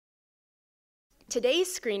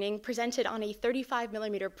Today's screening, presented on a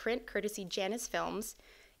 35mm print courtesy Janus Films,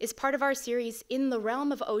 is part of our series In the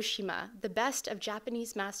Realm of Oshima, the best of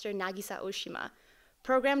Japanese master Nagisa Oshima,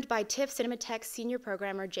 programmed by TIFF Cinematheque's senior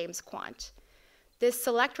programmer James Quant. This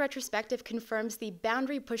select retrospective confirms the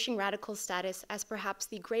boundary-pushing radical status as perhaps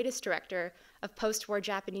the greatest director of post-war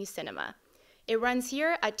Japanese cinema. It runs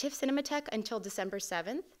here at TIFF Cinematheque until December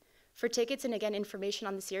 7th. For tickets and again information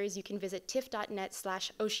on the series, you can visit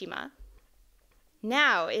tiff.net/Oshima.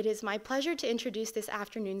 Now, it is my pleasure to introduce this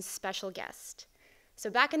afternoon's special guest.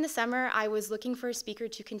 So back in the summer, I was looking for a speaker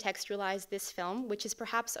to contextualize this film, which is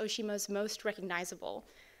perhaps Oshima's most recognizable.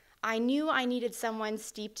 I knew I needed someone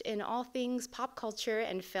steeped in all things pop culture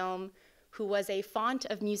and film, who was a font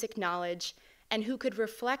of music knowledge, and who could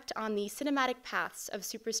reflect on the cinematic paths of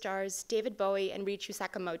superstars David Bowie and Ryuichi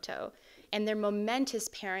Sakamoto, and their momentous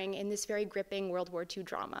pairing in this very gripping World War II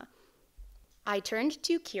drama. I turned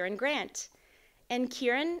to Kieran Grant. And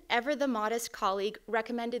Kieran, ever the modest colleague,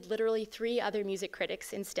 recommended literally 3 other music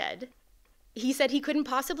critics instead. He said he couldn't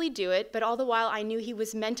possibly do it, but all the while I knew he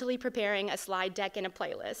was mentally preparing a slide deck and a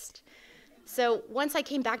playlist. So once I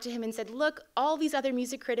came back to him and said, look, all these other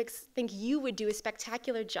music critics think you would do a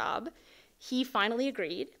spectacular job, he finally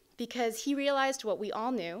agreed, because he realized what we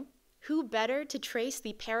all knew: who better to trace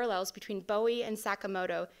the parallels between Bowie and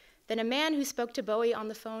Sakamoto than a man who spoke to Bowie on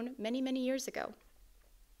the phone many, many years ago.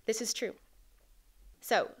 This is true.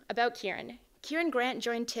 So, about Kieran. Kieran Grant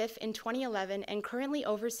joined TIFF in 2011 and currently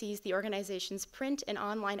oversees the organization's print and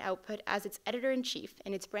online output as its editor-in-chief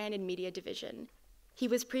in its brand and media division. He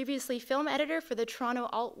was previously film editor for the Toronto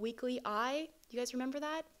alt weekly I. You guys remember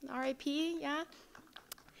that? R.I.P., yeah?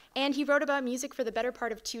 And he wrote about music for the better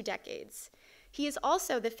part of 2 decades. He is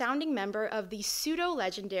also the founding member of the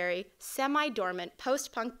pseudo-legendary, semi-dormant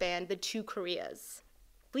post-punk band, the Two Koreas.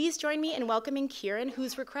 Please join me in welcoming Kieran,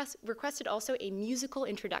 who's requested also a musical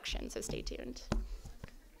introduction, so stay tuned.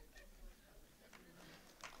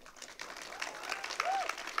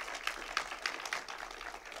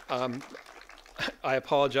 I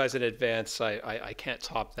apologize in advance. I can't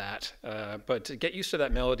top that. But to get used to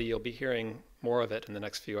that melody, you'll be hearing more of it in the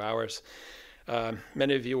next few hours.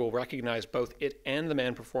 Many of you will recognize both it and the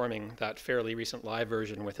man performing that fairly recent live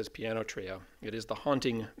version with his piano trio. It is the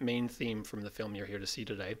haunting main theme from the film you're here to see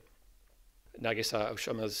today, Nagisa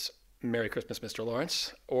Oshima's Merry Christmas, Mr.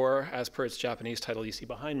 Lawrence, or as per its Japanese title you see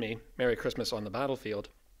behind me, Merry Christmas on the Battlefield.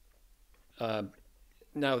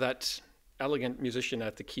 Now that elegant musician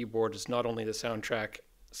at the keyboard is not only the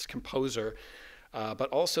soundtrack's composer, but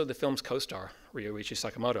also the film's co-star, Ryuichi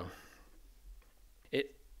Sakamoto.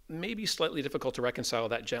 It may be slightly difficult to reconcile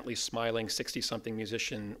that gently smiling 60-something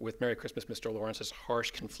musician with Merry Christmas, Mr. Lawrence's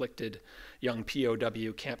harsh, conflicted young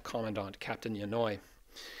POW camp commandant, Captain Yonoi.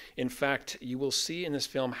 In fact, you will see in this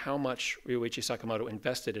film how much Ryuichi Sakamoto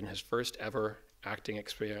invested in his first ever acting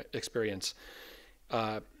experience.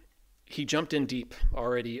 He jumped in deep,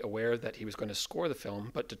 already aware that he was going to score the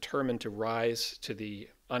film, but determined to rise to the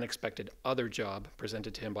unexpected other job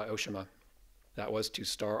presented to him by Oshima. That was to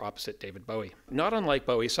star opposite David Bowie. Not unlike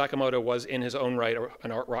Bowie, Sakamoto was in his own right an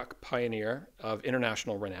art rock pioneer of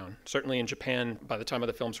international renown. Certainly in Japan, by the time of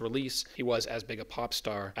the film's release, he was as big a pop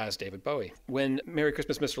star as David Bowie. When Merry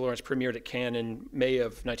Christmas, Mr. Lawrence premiered at Cannes in May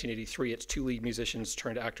of 1983, its 2 lead musicians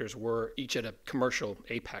turned actors were each at a commercial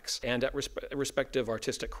apex and at respective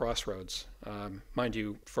artistic crossroads. Mind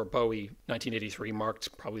you, for Bowie, 1983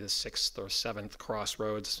 marked probably the 6th or 7th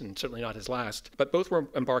crossroads, and certainly not his last. But both were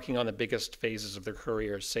embarking on the biggest phases of their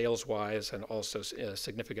careers, sales-wise, and also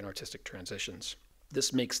significant artistic transitions.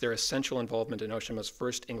 This makes their essential involvement in Oshima's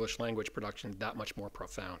first English-language production that much more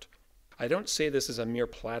profound. I don't say this as a mere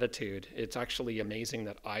platitude. It's actually amazing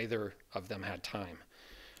that either of them had time,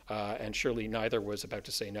 and surely neither was about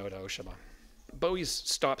to say no to Oshima. Bowie's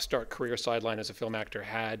stop-start career sideline as a film actor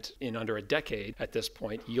had, in under a decade at this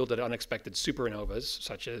point, yielded unexpected supernovas,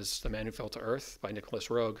 such as The Man Who Fell to Earth by Nicholas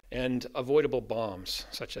Roeg, and avoidable bombs,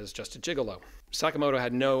 such as Just a Gigolo. Sakamoto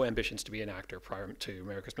had no ambitions to be an actor prior to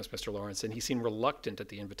Merry Christmas, Mr. Lawrence, and he seemed reluctant at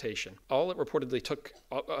the invitation. All it reportedly took,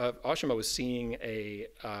 Oshima was seeing a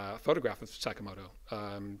photograph of Sakamoto,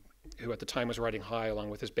 who at the time was riding high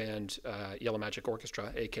along with his band Yellow Magic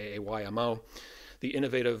Orchestra, aka YMO, the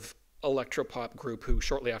innovative electropop group who,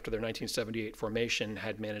 shortly after their 1978 formation,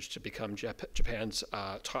 had managed to become Japan's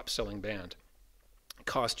top-selling band.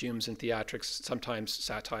 Costumes and theatrics, sometimes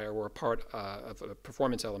satire, were a part of a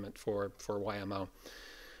performance element for YMO.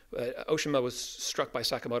 Oshima was struck by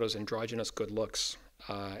Sakamoto's androgynous good looks,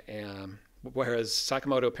 whereas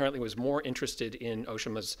Sakamoto apparently was more interested in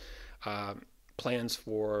Oshima's plans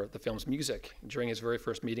for the film's music during his very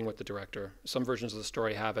first meeting with the director. Some versions of the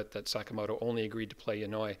story have it that Sakamoto only agreed to play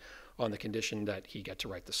Yonoi on the condition that he get to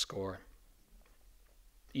write the score.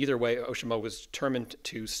 Either way, Oshima was determined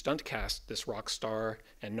to stunt cast this rock star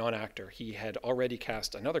and non-actor. He had already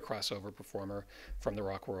cast another crossover performer from the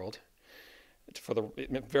rock world for the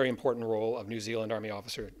very important role of New Zealand Army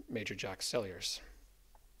officer Major Jack Celliers.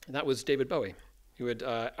 And that was David Bowie, who had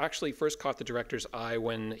actually first caught the director's eye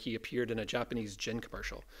when he appeared in a Japanese gin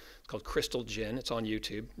commercial. It's called Crystal Gin. It's on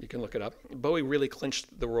YouTube. You can look it up. Bowie really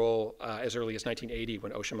clinched the role as early as 1980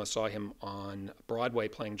 when Oshima saw him on Broadway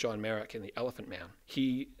playing John Merrick in The Elephant Man.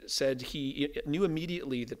 He said he knew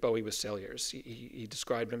immediately that Bowie was Celliers. He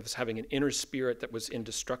described him as having an inner spirit that was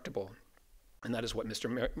indestructible. And that is what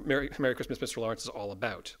Merry Christmas, Mr. Lawrence is all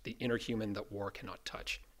about, the inner human that war cannot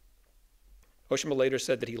touch. Oshima later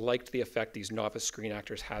said that he liked the effect these novice screen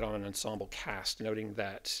actors had on an ensemble cast, noting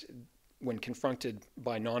that when confronted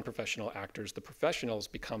by non-professional actors, the professionals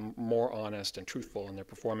become more honest and truthful in their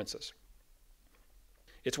performances.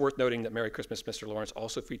 It's worth noting that Merry Christmas, Mr. Lawrence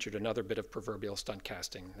also featured another bit of proverbial stunt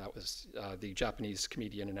casting. That was the Japanese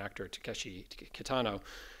comedian and actor Takeshi Kitano,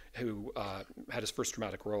 who had his first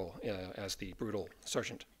dramatic role as the brutal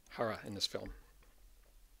Sergeant Hara in this film.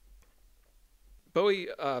 Bowie,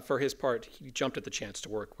 for his part, he jumped at the chance to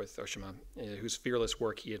work with Oshima, whose fearless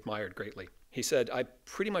work he admired greatly. He said, "I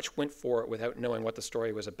pretty much went for it without knowing what the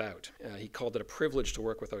story was about." He called it a privilege to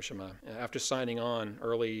work with Oshima. After signing on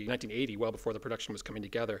early 1980, well before the production was coming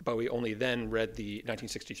together, Bowie only then read the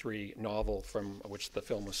 1963 novel from which the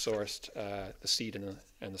film was sourced, The Seed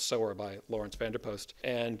and the Sower by Lawrence Vanderpost,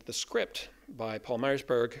 and the script by Paul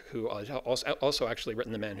Meyersburg, who also actually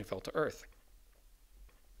written The Man Who Fell to Earth.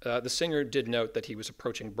 The singer did note that he was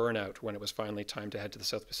approaching burnout when it was finally time to head to the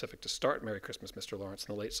South Pacific to start Merry Christmas, Mr. Lawrence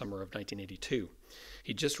in the late summer of 1982.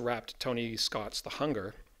 He just wrapped Tony Scott's The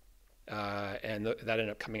Hunger, and that ended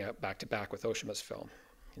up coming out back-to-back with Oshima's film.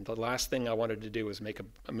 And the last thing I wanted to do was make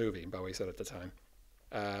a movie, Bowie said at the time.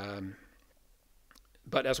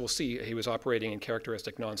 But as we'll see, he was operating in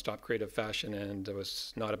characteristic non-stop creative fashion and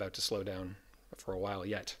was not about to slow down for a while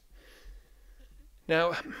yet.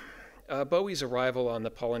 Now, Bowie's arrival on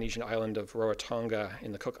the Polynesian island of Rarotonga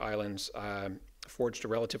in the Cook Islands forged a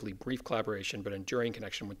relatively brief collaboration but enduring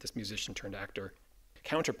connection with this musician-turned-actor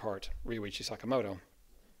counterpart, Ryuichi Sakamoto.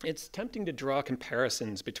 It's tempting to draw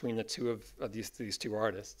comparisons between the two of these two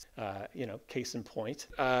artists. Case in point.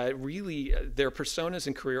 Really, their personas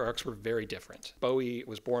and career arcs were very different. Bowie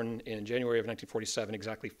was born in January of 1947,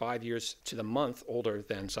 exactly 5 years to the month older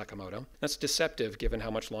than Sakamoto. That's deceptive given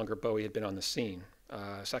how much longer Bowie had been on the scene.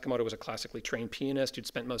 Sakamoto was a classically trained pianist who'd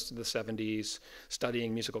spent most of the 70s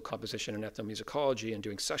studying musical composition and ethnomusicology and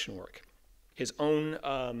doing session work. His own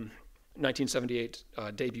 1978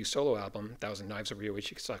 debut solo album, Thousand Knives of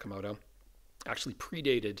Ryuichi Sakamoto, actually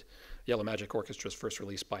predated Yellow Magic Orchestra's first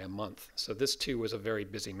release by a month. So this too was a very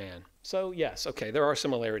busy man. So yes, okay, there are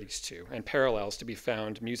similarities too, and parallels to be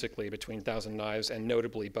found musically between Thousand Knives and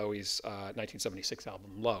notably Bowie's 1976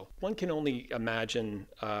 album, Low. One can only imagine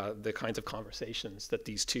the kinds of conversations that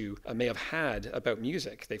these two may have had about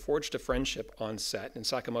music. They forged a friendship on set. In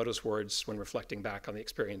Sakamoto's words, when reflecting back on the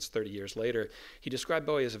experience 30 years later, he described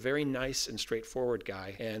Bowie as a very nice and straightforward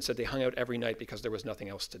guy and said they hung out every night because there was nothing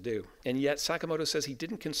else to do. And yet Sakamoto says he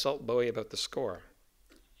didn't consult Bowie about the score.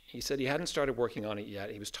 He said he hadn't started working on it yet.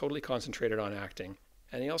 He was totally concentrated on acting.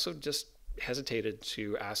 And he also just hesitated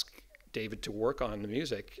to ask David to work on the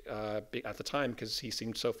music at the time because he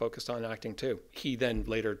seemed so focused on acting too. He then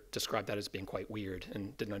later described that as being quite weird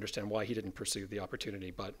and didn't understand why he didn't pursue the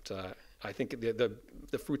opportunity. But I think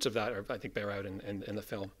the fruits of that bear out in the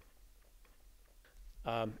film.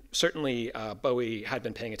 Certainly, Bowie had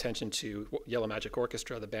been paying attention to Yellow Magic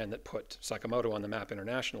Orchestra, the band that put Sakamoto on the map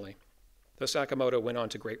internationally. Though Sakamoto went on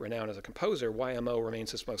to great renown as a composer, YMO remains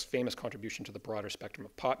his most famous contribution to the broader spectrum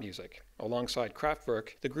of pop music. Alongside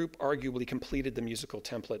Kraftwerk, the group arguably completed the musical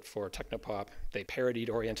template for technopop. They parodied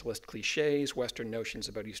Orientalist cliches, Western notions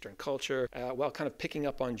about Eastern culture, while kind of picking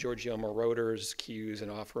up on Giorgio Moroder's cues and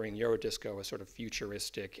offering Eurodisco a sort of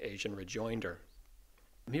futuristic Asian rejoinder.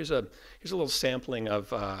 Here's a little sampling of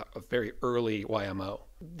very early YMO.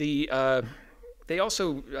 They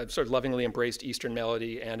also sort of lovingly embraced Eastern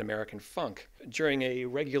melody and American funk. During a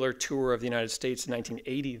regular tour of the United States in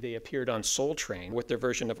 1980, they appeared on Soul Train with their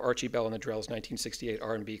version of Archie Bell and the Drells' 1968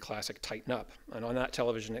 R&B classic Tighten Up. And on that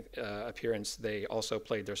television appearance, they also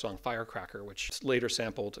played their song Firecracker, which later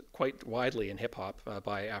sampled quite widely in hip-hop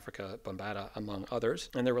by Africa Bambaataa, among others.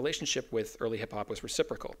 And their relationship with early hip-hop was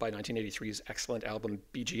reciprocal. By 1983's excellent album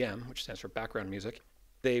BGM, which stands for Background Music,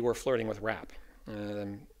 they were flirting with rap.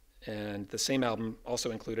 And the same album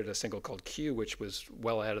also included a single called Q, which was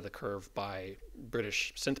well ahead of the curve by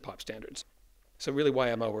British synth pop standards. So really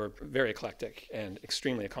YMO were very eclectic and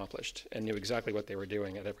extremely accomplished and knew exactly what they were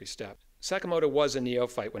doing at every step. Sakamoto was a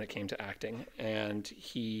neophyte when it came to acting, and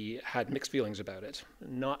he had mixed feelings about it,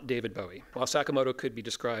 not David Bowie. While Sakamoto could be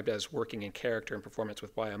described as working in character and performance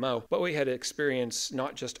with YMO, Bowie had experience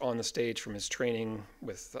not just on the stage from his training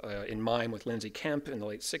in mime with Lindsay Kemp in the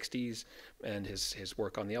late 60s and his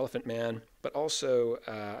work on The Elephant Man, but also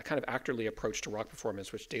a kind of actorly approach to rock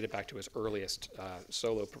performance, which dated back to his earliest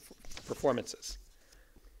solo performances.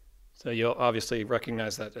 So you'll obviously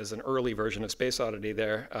recognize that as an early version of Space Oddity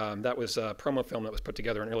there. That was a promo film that was put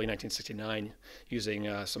together in early 1969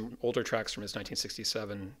 using some older tracks from his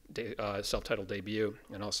 1967 self-titled debut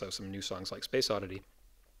and also some new songs like Space Oddity.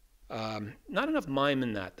 Not enough mime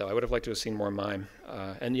in that, though. I would have liked to have seen more mime.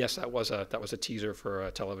 And yes, that was a teaser for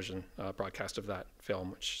a television broadcast of that film,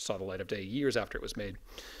 which saw the light of day years after it was made.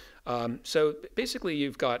 So basically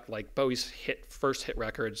you've got like Bowie's first hit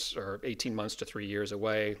records are 18 months to 3 years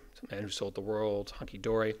away, Man Who Sold the World, Hunky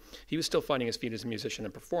Dory. He was still finding his feet as a musician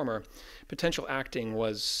and performer. Potential acting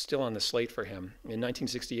was still on the slate for him. In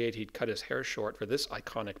 1968, he'd cut his hair short for this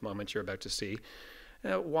iconic moment you're about to see.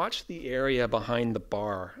 Watch the area behind the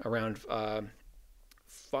bar around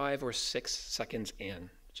 5 or 6 seconds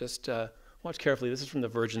in. Just watch carefully. This is from The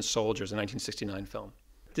Virgin Soldiers, a 1969 film.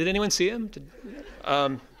 Did anyone see him?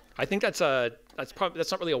 I think that's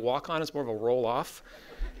not really a walk-on. It's more of a roll-off.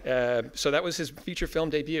 So that was his feature film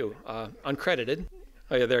debut, uncredited.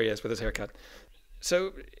 Oh yeah, there he is with his haircut.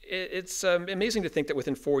 So it's amazing to think that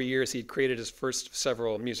within 4 years he'd created his first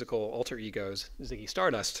several musical alter egos, Ziggy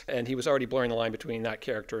Stardust, and he was already blurring the line between that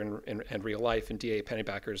character and real life in D.A.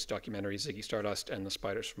 Pennebaker's documentary Ziggy Stardust and the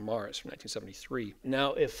Spiders from Mars from 1973.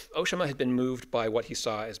 Now, if Oshima had been moved by what he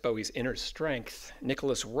saw as Bowie's inner strength,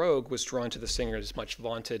 Nicholas Roeg was drawn to the singer's much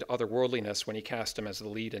vaunted otherworldliness when he cast him as the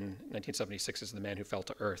lead in 1976's The Man Who Fell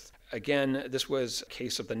to Earth. Again, this was a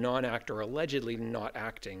case of the non-actor allegedly not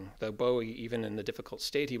acting, though Bowie, even in the difficult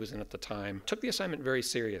state he was in at the time, took the assignment very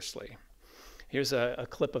seriously. Here's a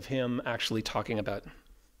clip of him actually talking about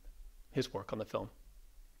his work on the film.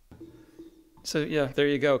 So yeah, there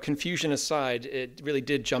you go. Confusion aside, it really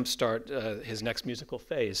did jumpstart his next musical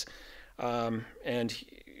phase. And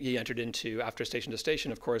he entered into, after Station to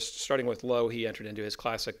Station, of course, starting with Low, he entered into his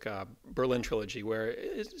classic Berlin trilogy, where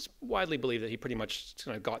it's widely believed that he pretty much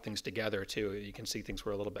kind of got things together, too. You can see things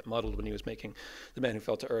were a little bit muddled when he was making The Man Who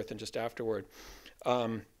Fell to Earth and just afterward.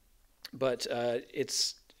 But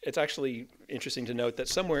it's actually interesting to note that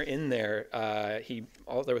somewhere in there,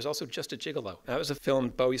 there was also Just a Gigolo. That was a film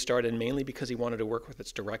Bowie starred in mainly because he wanted to work with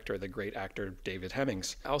its director, the great actor David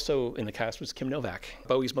Hemmings. Also in the cast was Kim Novak.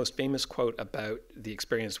 Bowie's most famous quote about the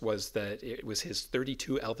experience was that it was his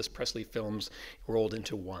 32 Elvis Presley films rolled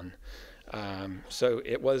into one. So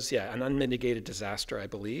it was, an unmitigated disaster, I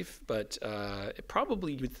believe, but it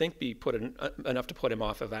probably you'd think be enough to put him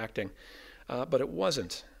off of acting. But it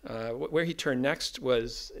wasn't. Where he turned next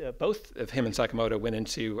was both of him and Sakamoto went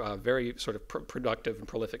into very sort of productive and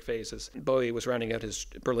prolific phases. Bowie was rounding out his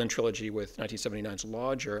Berlin trilogy with 1979's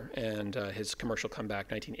Lodger and his commercial comeback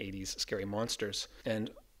 1980's Scary Monsters. And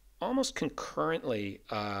almost concurrently,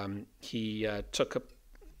 he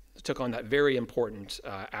took on that very important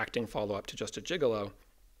acting follow-up to Just a Gigolo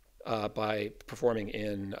by performing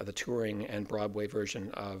in the touring and Broadway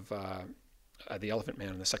version of The Elephant Man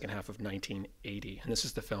in the second half of 1980. And this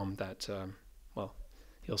is the film that,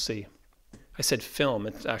 you'll see. I said film,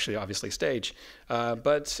 it's actually obviously stage.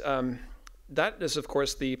 But that is, of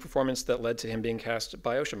course, the performance that led to him being cast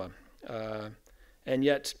by Oshima. And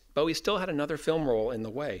yet, Bowie still had another film role in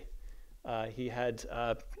the way. He had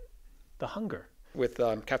The Hunger with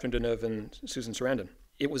Catherine Deneuve and Susan Sarandon.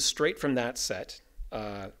 It was straight from that set.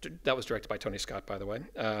 That was directed by Tony Scott, by the way.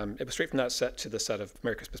 It was straight from that set to the set of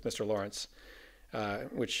Merry Christmas, Mr. Lawrence,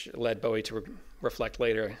 which led Bowie to reflect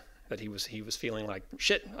later that he was feeling like,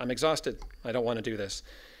 shit, I'm exhausted. I don't want to do this.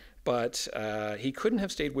 But he couldn't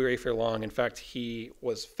have stayed weary for long. In fact, he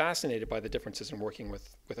was fascinated by the differences in working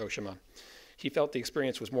with Oshima. He felt the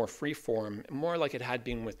experience was more free-form, more like it had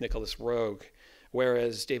been with Nicholas Roeg,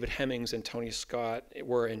 whereas David Hemmings and Tony Scott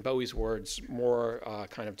were, in Bowie's words, more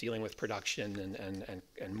kind of dealing with production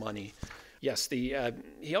and money. Yes,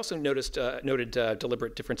 he also noted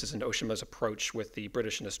deliberate differences in Oshima's approach with the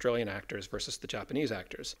British and Australian actors versus the Japanese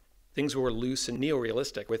actors. Things were loose and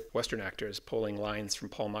neo-realistic, with Western actors pulling lines from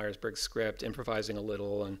Paul Myers-Briggs' script, improvising a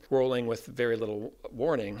little, and rolling with very little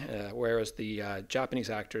warning, whereas the Japanese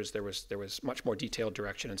actors, there was much more detailed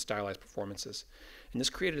direction and stylized performances. And this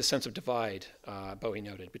created a sense of divide, Bowie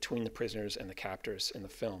noted, between the prisoners and the captors in the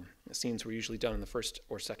film. The scenes were usually done in the first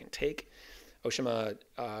or second take. Oshima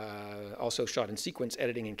also shot in sequence,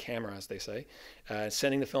 editing in camera, as they say,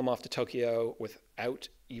 sending the film off to Tokyo without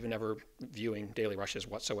even ever viewing daily rushes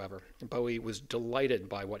whatsoever. And Bowie was delighted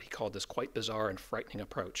by what he called this quite bizarre and frightening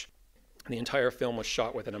approach. The entire film was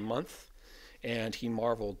shot within a month, and he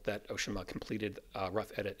marveled that Oshima completed a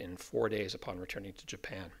rough edit in 4 days upon returning to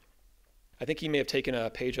Japan. I think he may have taken a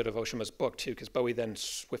page out of Oshima's book, too, because Bowie then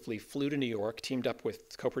swiftly flew to New York, teamed up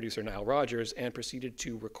with co-producer Nile Rodgers, and proceeded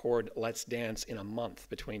to record Let's Dance in a month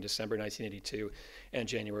between December 1982 and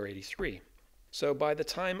January 83. So by the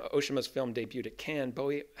time Oshima's film debuted at Cannes,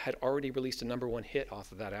 Bowie had already released a #1 hit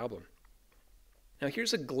off of that album. Now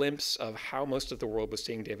here's a glimpse of how most of the world was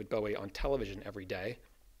seeing David Bowie on television every day,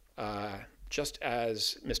 just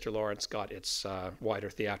as Mr. Lawrence got its wider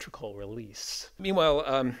theatrical release.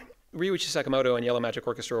 Meanwhile, Ryuichi Sakamoto and Yellow Magic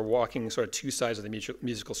Orchestra were walking sort of two sides of the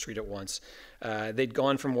musical street at once. They'd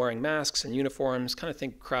gone from wearing masks and uniforms, kind of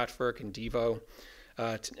think Kraftwerk and Devo,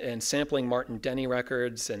 and sampling Martin Denny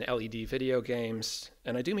records and LED video games.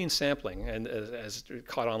 And I do mean sampling, and as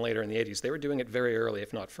caught on later in the 80s, they were doing it very early,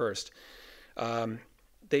 if not first.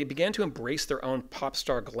 They began to embrace their own pop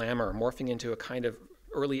star glamour, morphing into a kind of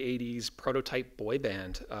early 80s prototype boy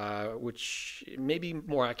band, which may be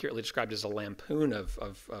more accurately described as a lampoon of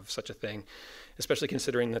such a thing, especially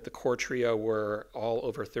considering that the core trio were all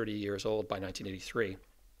over 30 years old by 1983.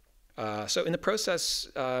 So in the process,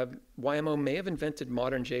 YMO may have invented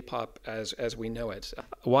modern J-pop as we know it.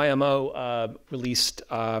 YMO released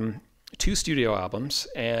 2 studio albums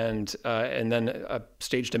and then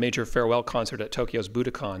staged a major farewell concert at Tokyo's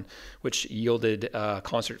Budokan, which yielded a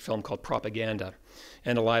concert film called Propaganda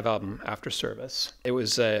and a live album, After Service. It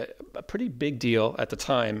was a pretty big deal at the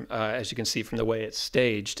time, as you can see from the way it's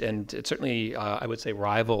staged, and it certainly, I would say,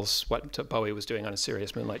 rivals what Bowie was doing on a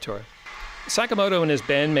serious Moonlight tour. Sakamoto and his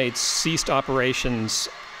bandmates ceased operations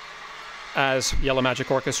as Yellow Magic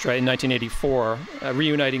Orchestra in 1984,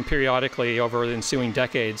 reuniting periodically over the ensuing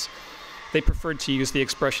decades. They preferred to use the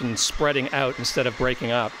expression spreading out instead of breaking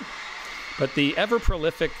up. But the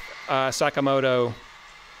ever-prolific Sakamoto,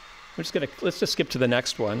 let's just skip to the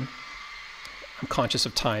next one. I'm conscious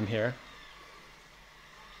of time here.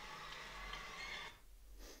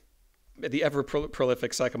 The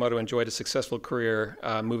ever-prolific Sakamoto enjoyed a successful career,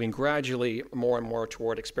 moving gradually more and more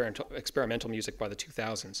toward experimental music by the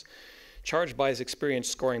 2000s. Charged by his experience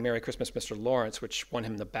scoring Merry Christmas, Mr. Lawrence, which won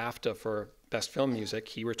him the BAFTA for Best Film Music,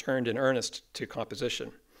 he returned in earnest to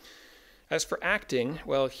composition. As for acting,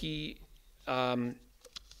 well, he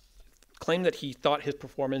claimed that he thought his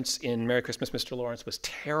performance in Merry Christmas, Mr. Lawrence was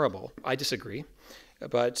terrible. I disagree.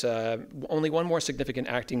 But only one more significant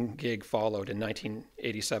acting gig followed in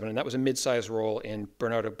 1987, and that was a mid-sized role in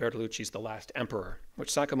Bernardo Bertolucci's The Last Emperor, which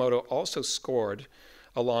Sakamoto also scored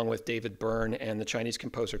along with David Byrne and the Chinese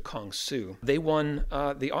composer Kong Su. They won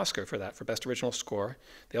the Oscar for that, for Best Original Score.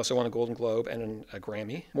 They also won a Golden Globe and a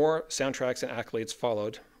Grammy. More soundtracks and accolades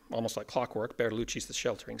followed, almost like clockwork. Bertolucci's The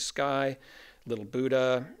Sheltering Sky, Little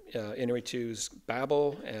Buddha, Inarritu's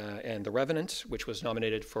Babel, and The Revenant, which was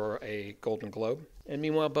nominated for a Golden Globe. And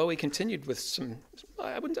meanwhile, Bowie continued with some,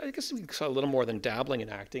 I guess we saw a little more than dabbling in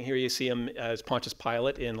acting. Here you see him as Pontius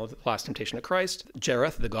Pilate in The Last Temptation of Christ,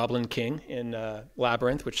 Jareth, the Goblin King in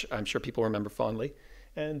Labyrinth, which I'm sure people remember fondly,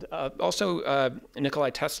 and also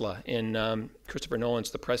Nikolai Tesla in Christopher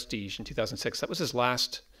Nolan's The Prestige in 2006. That was his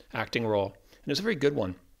last acting role, and it was a very good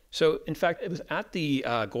one. So, in fact, it was at the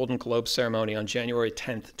Golden Globe ceremony on January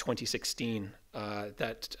 10th, 2016,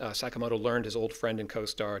 that Sakamoto learned his old friend and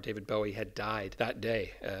co-star David Bowie had died that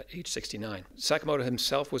day, age 69. Sakamoto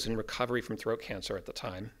himself was in recovery from throat cancer at the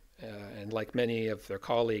time, and like many of their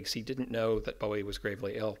colleagues, he didn't know that Bowie was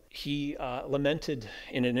gravely ill. He lamented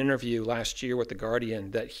in an interview last year with The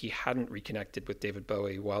Guardian that he hadn't reconnected with David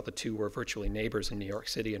Bowie while the two were virtually neighbors in New York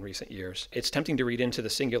City in recent years. It's tempting to read into the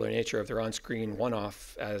singular nature of their on-screen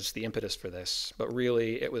one-off as the impetus for this, but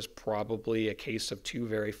really it was probably a case of two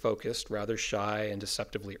very focused, rather shy and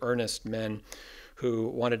deceptively earnest men who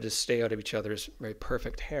wanted to stay out of each other's very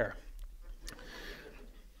perfect hair.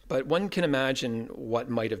 But one can imagine what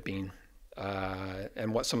might have been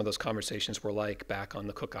and what some of those conversations were like back on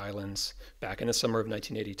the Cook Islands, back in the summer of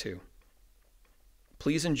 1982.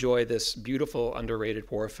 Please enjoy this beautiful,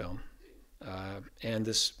 underrated war film and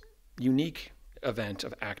this unique event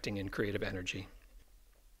of acting and creative energy.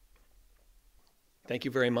 Thank Thank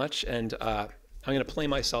you very much. And I'm going to play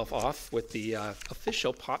myself off with the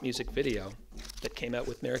official pop music video that came out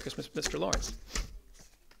with Merry Christmas, Mr. Lawrence.